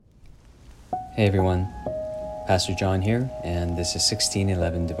Hey everyone, Pastor John here, and this is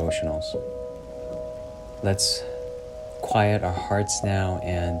 1611 Devotionals. Let's quiet our hearts now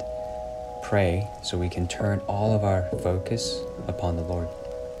and pray so we can turn all of our focus upon the Lord.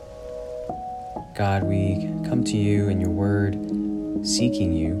 God, we come to you in your word,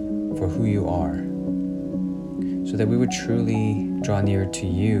 seeking you for who you are, so that we would truly draw near to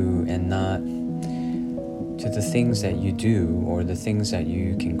you and not to the things that you do or the things that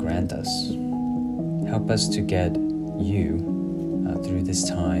you can grant us. Help us to get you through this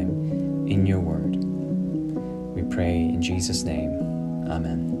time in your word. We pray in Jesus' name.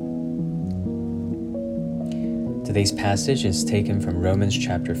 Amen. Today's passage is taken from Romans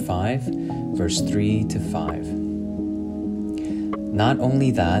chapter 5, verse 3 to 5. Not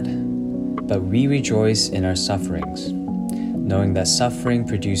only that, but we rejoice in our sufferings, knowing that suffering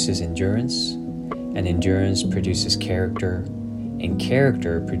produces endurance, and endurance produces character, and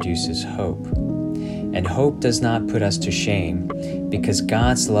character produces hope. And hope does not put us to shame, because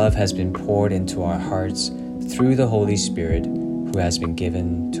God's love has been poured into our hearts through the Holy Spirit who has been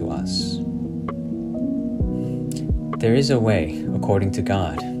given to us. There is a way, according to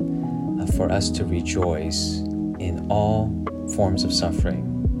God, for us to rejoice in all forms of suffering.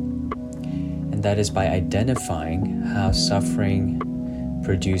 And that is by identifying how suffering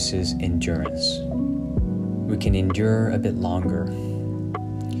produces endurance. We can endure a bit longer.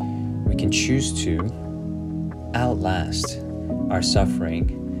 We can choose to outlast our suffering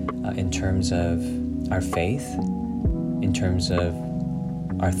in terms of our faith, in terms of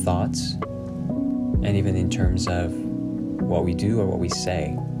our thoughts, and even in terms of what we do or what we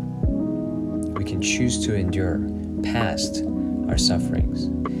say. We can choose to endure past our sufferings.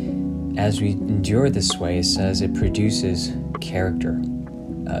 As we endure this way, it says it produces character.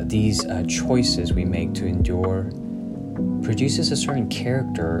 These choices we make to endure produces a certain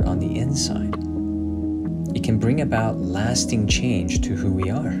character on the inside. It can bring about lasting change to who we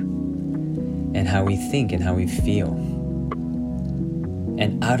are and how we think and how we feel.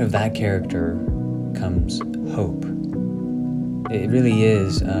 And out of that character comes hope. It really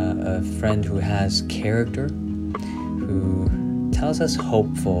is a friend who has character, who tells us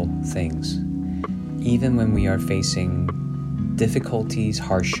hopeful things, even when we are facing difficulties,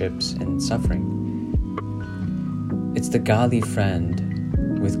 hardships, and suffering. It's the godly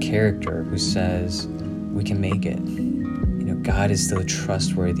friend with character who says we can make it. God is still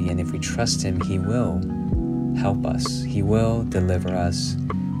trustworthy, and if we trust Him, He will help us. He will deliver us.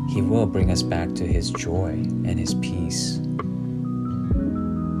 He will bring us back to His joy and His peace.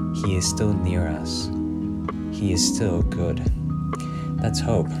 He is still near us. He is still good. That's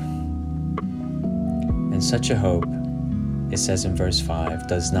hope. And such a hope, it says in verse 5,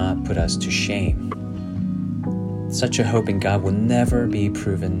 does not put us to shame. Such a hope in God will never be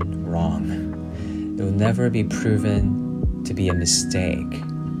proven wrong. It will never be proven to be a mistake,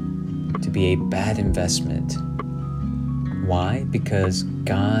 to be a bad investment. Why? Because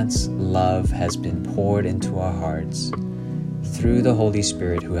God's love has been poured into our hearts through the Holy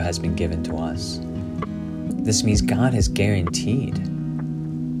Spirit who has been given to us. This means God has guaranteed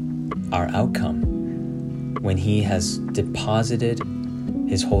our outcome when He has deposited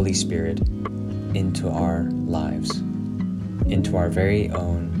His Holy Spirit into our lives, into our very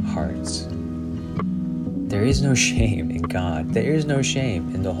own hearts. There is no shame in God. There is no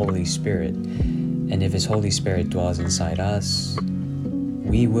shame in the Holy Spirit. And if His Holy Spirit dwells inside us,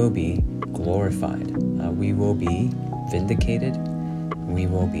 we will be glorified. We will be vindicated. We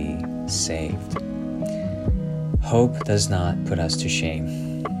will be saved. Hope does not put us to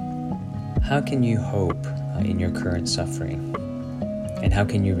shame. How can you hope in your current suffering? And how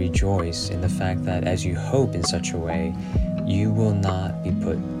can you rejoice in the fact that as you hope in such a way, you will not be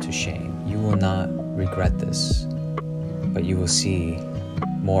put to shame? You will not regret this, but you will see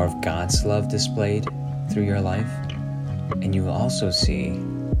more of God's love displayed through your life, and you will also see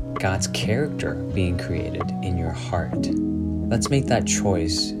God's character being created in your heart. Let's make that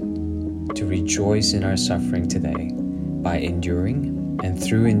choice to rejoice in our suffering today by enduring, and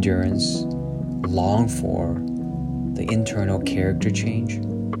through endurance, long for the internal character change.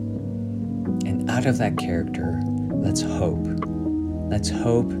 And out of that character, let's hope. Let's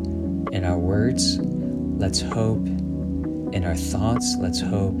hope in our words. Let's hope in our thoughts. Let's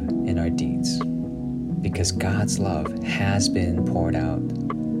hope in our deeds. Because God's love has been poured out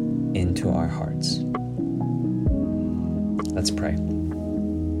into our hearts. Let's pray.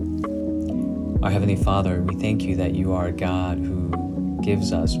 Our Heavenly Father, we thank you that you are a God who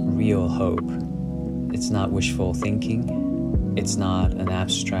gives us real hope. It's not wishful thinking. It's not an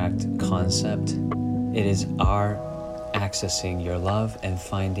abstract concept. It is our accessing your love and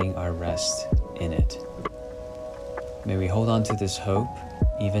finding our rest in it. May we hold on to this hope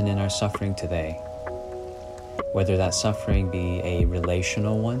even in our suffering today, whether that suffering be a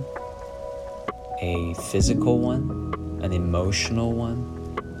relational one, a physical one, an emotional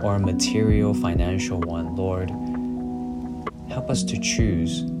one, or a material, financial one. Lord, help us to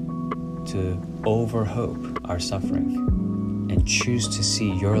choose to overhope our suffering and choose to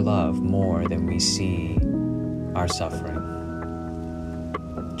see your love more than we see our suffering,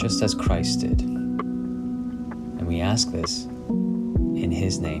 just as Christ did. And we ask this in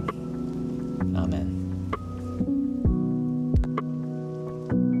his name. Amen.